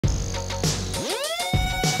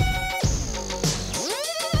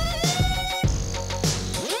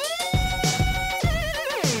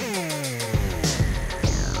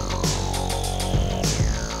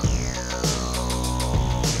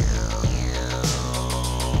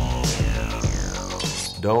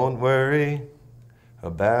Don't worry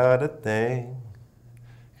about a thing,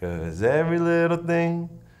 'cause every little thing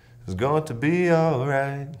is going to be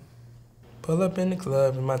alright. Pull up in the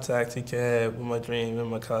club in my taxi cab with my dream in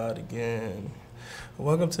my cardigan.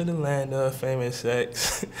 Welcome to the land of famous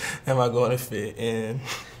sex. Am I going to fit in?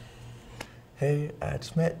 Hey, I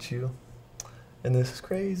just met you, and this is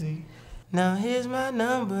crazy. Now here's my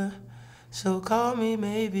number, so call me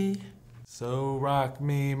maybe. So rock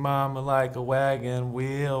me, mama, like a wagon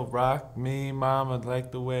wheel. Rock me, mama, like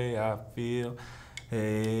the way I feel.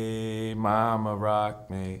 Hey, mama, rock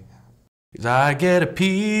me. 'Cause I get a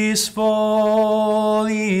peaceful,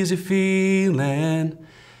 easy feeling,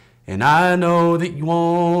 and I know that you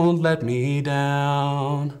won't let me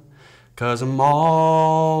down. 'Cause I'm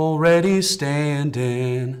already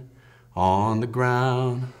standing on the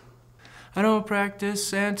ground. I don't practice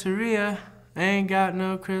Santeria, I ain't got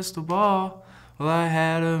no crystal ball. Well, I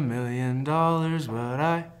had $1 million,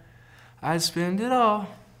 but I'd spend it all.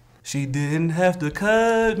 She didn't have to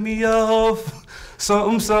cut me off.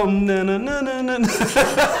 Something, na na na na na.